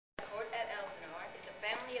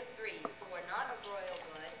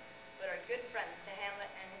good friends to Hamlet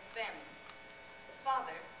and his family. The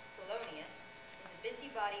father, Polonius, is a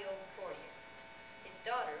busybody old courtier. His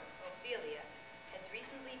daughter, Ophelia, has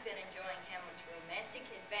recently been enjoying Hamlet's romantic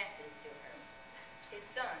advances to her. His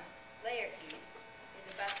son, Laertes, is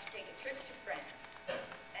about to take a trip to France,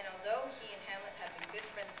 and although he and Hamlet have been good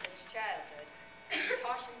friends since childhood, he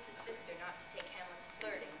cautions his sister not to take Hamlet's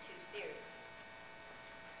flirting too seriously.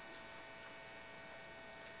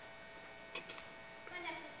 My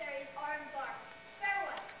necessaries are embarked.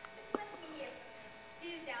 Farewell. It lets me hear from you. Do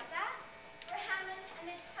you doubt that? For Hamlet and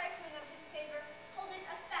the trifling of his favor hold it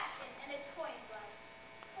a fashion and a toy in life.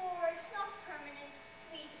 Forward, not permanent,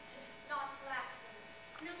 sweet, not lasting.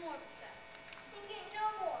 No more, sir. Think it no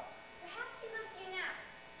more. Perhaps he loves you now,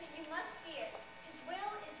 but you must fear his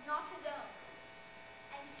will is not his own.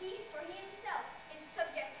 And for he himself is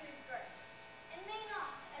subject to his birth, and may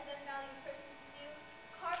not, as unvalued persons do,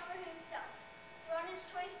 carve for himself. For on his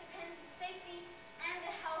choice depends the safety and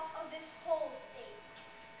the health of this whole state.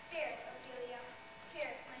 Fear it, Ophelia.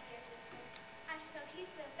 Fear it, my dear sister. I shall keep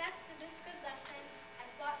the effect of this good lesson as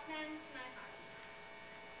watchman to my heart.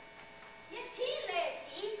 Yet he,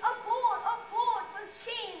 Laertes, aboard, with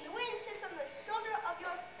shame, the wind sits on the shoulder of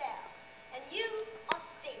your sail, and you are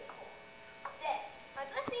stable. There, my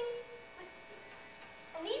blessing with you.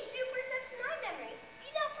 And these few precepts in thy memory, be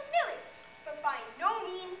thou familiar, but by no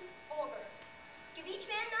means vulgar. Give each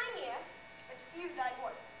man thine ear, but few thy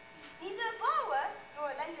voice. Neither a borrower nor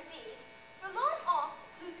a lender be, for long oft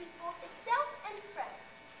loses both itself and friend.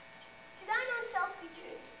 To thine own self be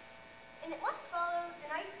true, and it must follow the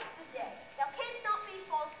night of the day. Thou canst not be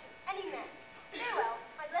false to any man. Farewell,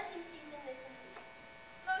 my blessing season this indeed.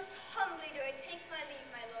 Most humbly do I take my leave,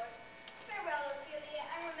 my lord. Farewell, Ophelia,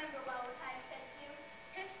 and remember well what I have said to you.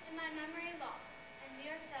 Hist in my memory lost, and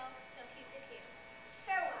yourself shall keep it here.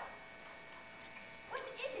 Farewell. What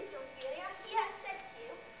is it, Ophelia, he hath said to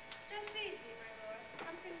you? So please you, my lord,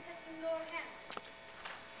 something touching Lord Hamlet.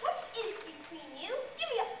 What is between you? Give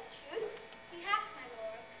me up the truth. He hath, my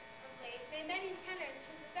lord, of late made many tenors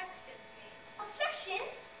his affection to me. Affection?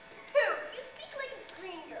 Pooh, you speak like a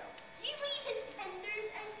green girl. Do you leave his tenders,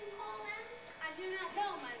 as you call them? I do not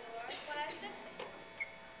know, my lord, what I should think.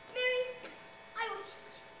 Mary, I will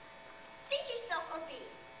teach you. Think yourself a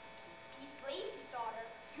baby. These blazes, daughter,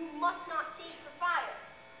 you must not take for fire.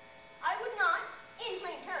 I would not, in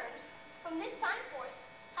plain terms, from this time forth,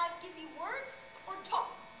 have give you words or talk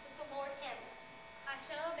with the Lord Hamlet. I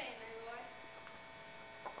shall obey, my lord.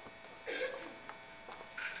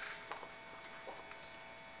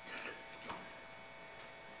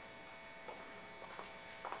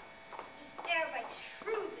 The air bites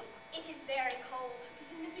shrewdly. It is very cold. It is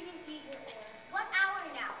a nipping and eager air. What hour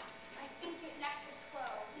now? I think it lacks at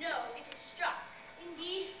 12. No, it is struck.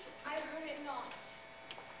 Indeed, I heard it not.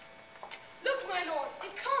 Look, my lord,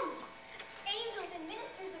 it comes! Angels and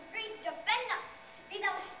ministers of grace defend us. Be thou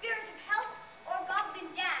a spirit of health or goblin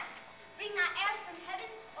damned. Bring thy airs from heaven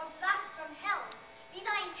or blast from hell. Be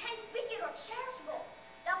thy intents wicked or charitable.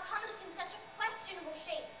 Thou comest in such a questionable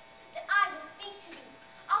shape that I will speak to thee.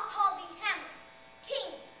 I'll call thee Hamlet.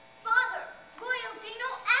 King, father, royal Dano,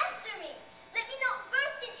 answer me. Let me not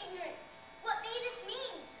burst in ignorance. What may this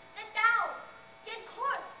mean? That thou, dead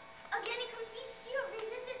corpse, again in complete steel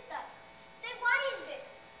revisits thus. Say, why is this?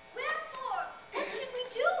 Wherefore? What should we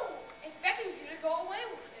do? It beckons you to go away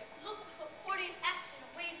with it. Look with a courteous action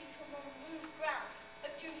and wave you to a more smooth ground,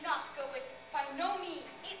 but do not go with it. By no means.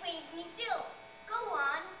 It waves me still. Go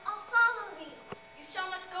on, I'll follow thee. You shall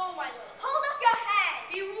not go, my lord. Hold up your hand!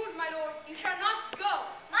 Be rude, my lord. You shall not go.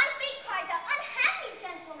 My fate cries out, unhand me,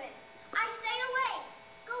 gentlemen. I say away.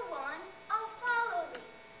 Go on, I'll follow thee.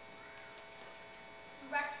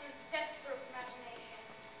 Rex is desperate of imagination.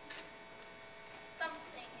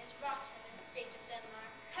 Something is rotten in the state of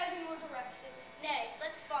Denmark. Heaven will direct it. Nay,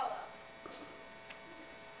 let's follow.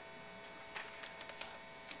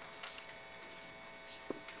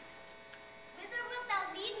 Whither wilt thou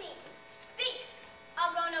lead me? Speak.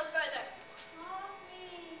 I'll go no further.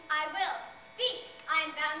 I will. Speak. I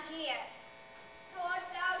am bound to hear. So art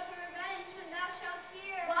thou to revenge when thou shalt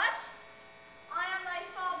hear. What? I am thy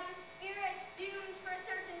father's spirit, doomed for a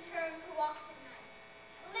certain term to walk the night.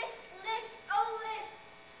 List, oh list,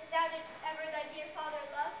 if thou didst ever thy dear father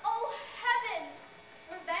love. Oh, heaven!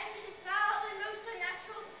 Revenge is foul and most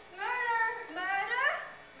unnatural. Murder! Murder?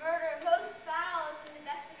 Murder, most foul, as in the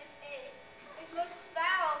best of it is. It's most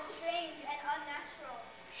foul, strange, and unnatural.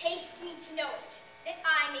 Haste me to know it, that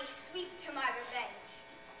I may sweep to my revenge.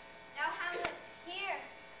 Now, Hamlet, hear.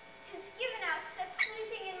 'Tis given out that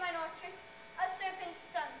sleeping in mine orchard, a serpent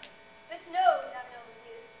stung me. But know, thou noble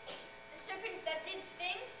youth, the serpent that did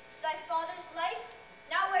sting, thy thy father's life,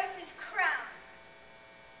 now wears his crown.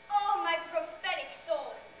 Oh, my prophetic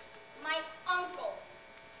soul, my uncle.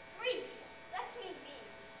 Brief, let me be.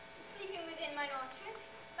 Sleeping within mine orchard,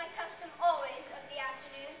 my custom always of the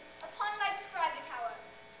afternoon, upon my private tower,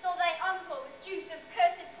 stole thy uncle with juice of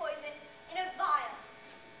cursed poison in a vial,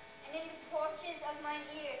 and in the porches of mine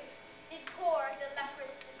ears did pour the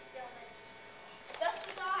leprous distillment. Thus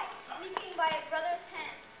was I, sleeping by a brother's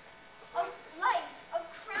hand, of life, of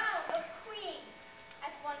crown, of queen,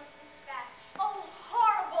 at once dispatched. Oh,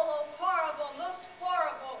 horrible, most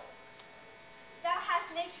horrible. Thou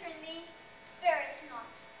hast nature in thee, bear it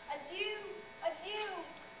not. Adieu, adieu,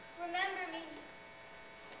 remember me.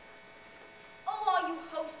 Oh, all you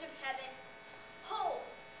host of heaven, hold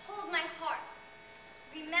my heart.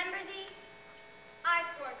 Remember thee, I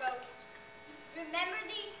poor ghost. Remember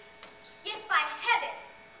thee, yes, by heaven,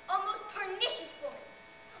 O most pernicious woman.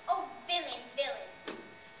 Oh, villain,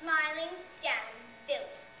 smiling down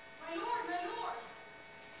villain. My lord!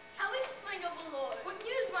 How is my noble lord? What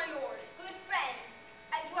news, my lord? Good friends,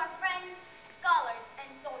 as you are friends, scholars, and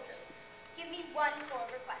soldiers. Give me one poor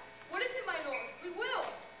request. What is it, my lord? We will.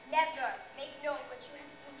 Never make known what you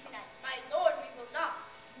have seen tonight. My lord, we will not.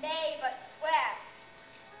 Nay, but swear.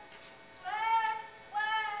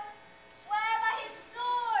 Swear by his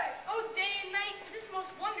sword. Oh, day and night, it is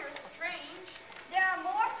most wondrous strange.